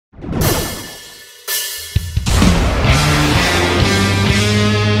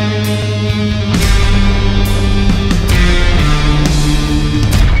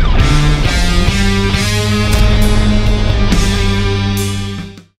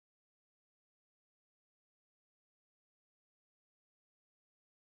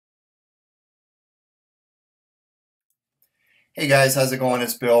Hey guys, how's it going?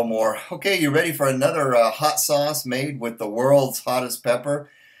 It's Bill Moore. Okay, you ready for another hot sauce made with the world's hottest pepper,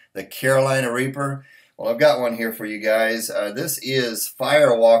 the Carolina Reaper? Well, I've got one here for you guys. This is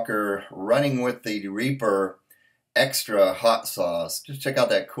Firewalker running with the Reaper extra hot sauce. Just check out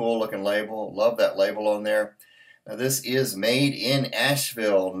that cool looking label. Love that label on there. Now, this is made in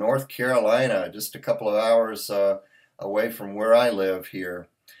Asheville, North Carolina, just a couple of hours away from where I live here.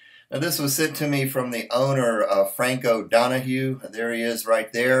 Now, this was sent to me from the owner, Franco Donahue. There he is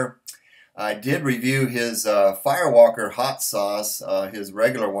right there. I did review his Firewalker hot sauce, his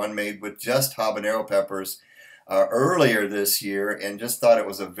regular one made with just habanero peppers, earlier this year, and just thought it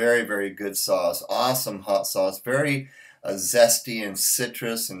was a very, very good sauce. Awesome hot sauce. Very zesty and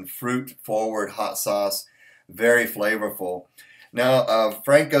citrus and fruit forward hot sauce. Very flavorful. Now,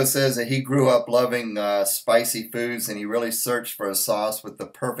 Franco says that he grew up loving spicy foods, and he really searched for a sauce with the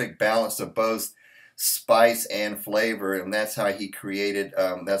perfect balance of both spice and flavor, and that's how he created.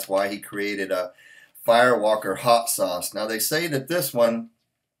 That's why he created a Firewalker hot sauce. Now, they say that this one,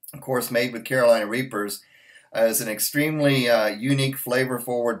 of course, made with Carolina Reapers, is an extremely unique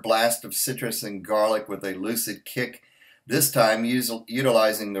flavor-forward blast of citrus and garlic with a lucid kick. This time,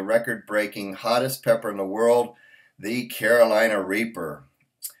 utilizing the record-breaking hottest pepper in the world, the Carolina Reaper.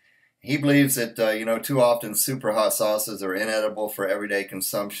 He believes that, too often super hot sauces are inedible for everyday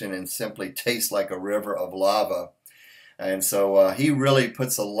consumption and simply taste like a river of lava. And so he really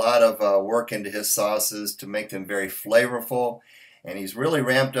puts a lot of work into his sauces to make them very flavorful. And he's really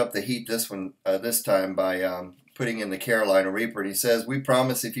ramped up the heat this time by putting in the Carolina Reaper. And he says, "We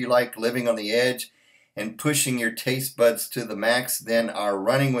promise if you like living on the edge and pushing your taste buds to the max, then our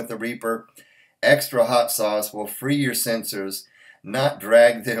Running with the Reaper extra hot sauce will free your sensors, not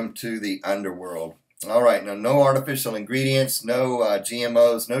drag them to the underworld." All right, now no artificial ingredients, no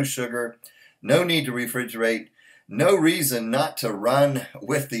GMOs, no sugar, no need to refrigerate, no reason not to run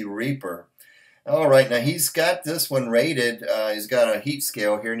with the Reaper. All right, now he's got this one rated, he's got a heat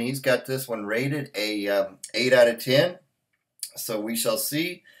scale here, and he's got this one rated a 8 out of 10. So we shall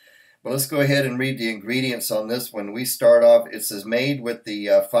see. But let's go ahead and read the ingredients on this one. We start off, it says made with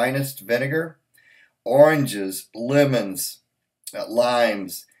the finest vinegar, oranges, lemons,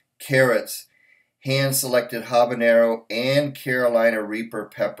 limes, carrots, hand-selected habanero and Carolina Reaper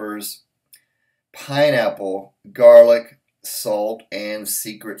peppers, pineapple, garlic, salt, and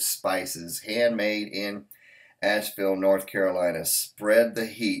secret spices. Handmade in Asheville, North Carolina. Spread the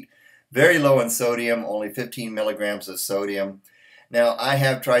heat. Very low in sodium, only 15 milligrams of sodium. Now, I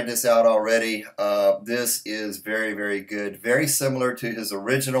have tried this out already. This is very, very good. Very similar to his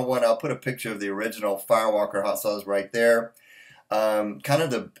original one. I'll put a picture of the original Firewalker hot sauce right there. Kind of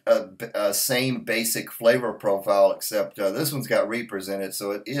the same basic flavor profile, except this one's got Reapers in it,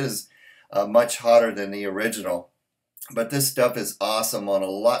 so it is much hotter than the original. But this stuff is awesome on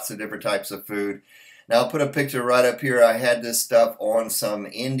lots of different types of food. Now, I'll put a picture right up here. I had this stuff on some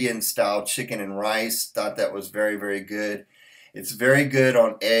Indian-style chicken and rice. Thought that was very, very good. It's very good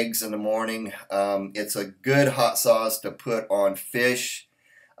on eggs in the morning. It's a good hot sauce to put on fish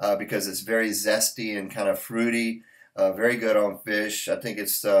because it's very zesty and kind of fruity. Very good on fish. I think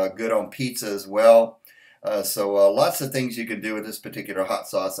it's good on pizza as well. So lots of things you can do with this particular hot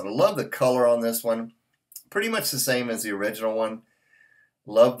sauce. And I love the color on this one. Pretty much the same as the original one.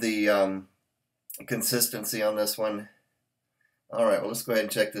 Love the consistency on this one. All right, well, let's go ahead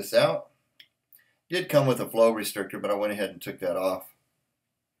and check this out. Did come with a flow restrictor, but I went ahead and took that off.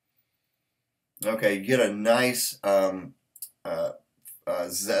 Okay, you get a nice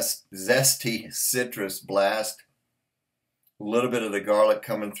zesty citrus blast. A little bit of the garlic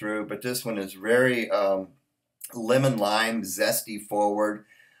coming through, but this one is very lemon lime, zesty forward.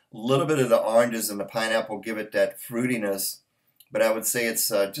 A little bit of the oranges and the pineapple give it that fruitiness, but I would say it's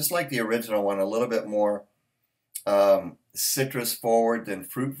just like the original one, a little bit more citrus forward than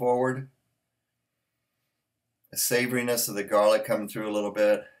fruit forward. The savoriness of the garlic coming through a little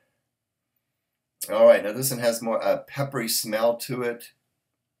bit. All right, now this one has more peppery smell to it.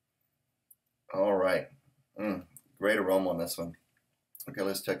 All right, great aroma on this one. Okay,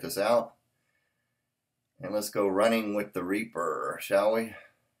 let's check this out. And let's go Running with the Reaper, shall we?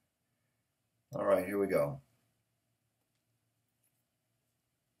 All right, here we go.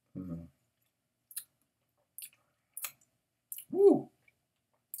 Woo!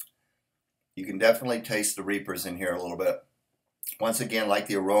 You can definitely taste the Reapers in here a little bit. Once again, like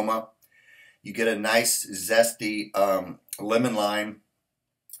the aroma, you get a nice zesty lemon lime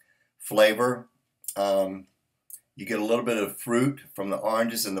flavor. You get a little bit of fruit from the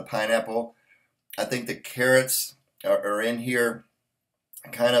oranges and the pineapple. I think the carrots are in here,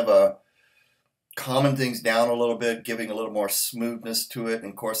 kind of calming things down a little bit, giving a little more smoothness to it.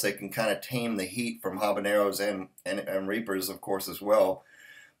 And of course, they can kind of tame the heat from habaneros and reapers, of course, as well.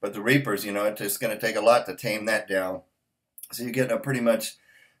 But the reapers, you know, it's just going to take a lot to tame that down. So you're getting a pretty much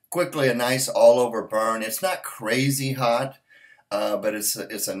quickly a nice all-over burn. It's not crazy hot, but it's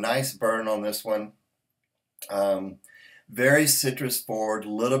a nice burn on this one. Very citrus forward, a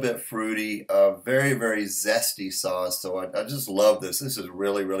little bit fruity, very, very zesty sauce. So I just love this. This is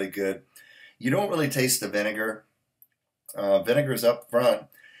really, really good. You don't really taste the vinegar. Vinegar's up front.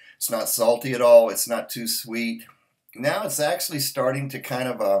 It's not salty at all. It's not too sweet. Now it's actually starting to kind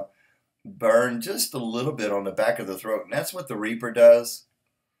of burn just a little bit on the back of the throat. And that's what the Reaper does.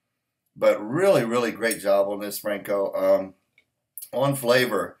 But really, really great job on this, Franco. On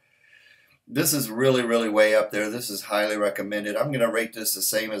flavor, this is really, really way up there. This is highly recommended. I'm going to rate this the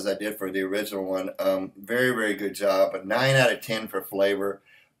same as I did for the original one. Very, very good job. A 9 out of 10 for flavor.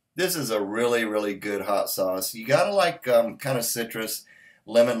 This is a really, really good hot sauce. You got to like kind of citrus,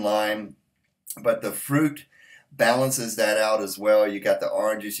 lemon, lime, but the fruit balances that out as well. You got the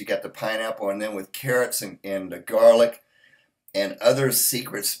oranges, you got the pineapple, and then with carrots and the garlic and other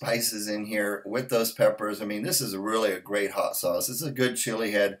secret spices in here with those peppers. I mean, this is really a great hot sauce. This is a good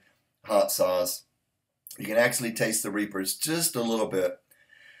chili head hot sauce. You can actually taste the Reapers just a little bit.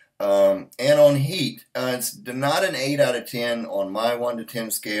 And on heat, it's not an 8 out of 10 on my 1 to 10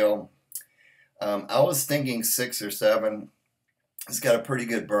 scale. I was thinking 6 or 7. It's got a pretty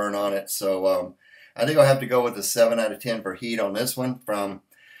good burn on it, so I think I'll have to go with a 7 out of 10 for heat on this one from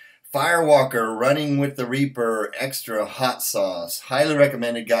Firewalker Running with the Reaper Extra Hot Sauce. Highly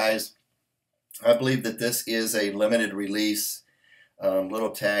recommended, guys. I believe that this is a limited release. Little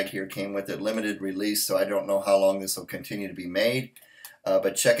tag here came with it, limited release, so I don't know how long this will continue to be made.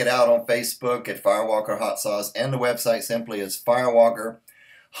 But check it out on Facebook at Firewalker Hot Sauce, and the website simply is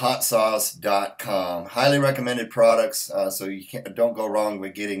firewalkerhotsauce.com. Highly recommended products, so you don't go wrong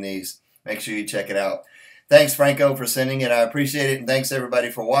with getting these. Make sure you check it out. Thanks, Franco, for sending it. I appreciate it, and thanks everybody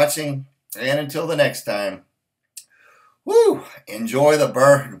for watching. And until the next time, woo! Enjoy the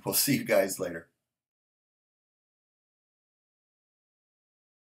burn. We'll see you guys later.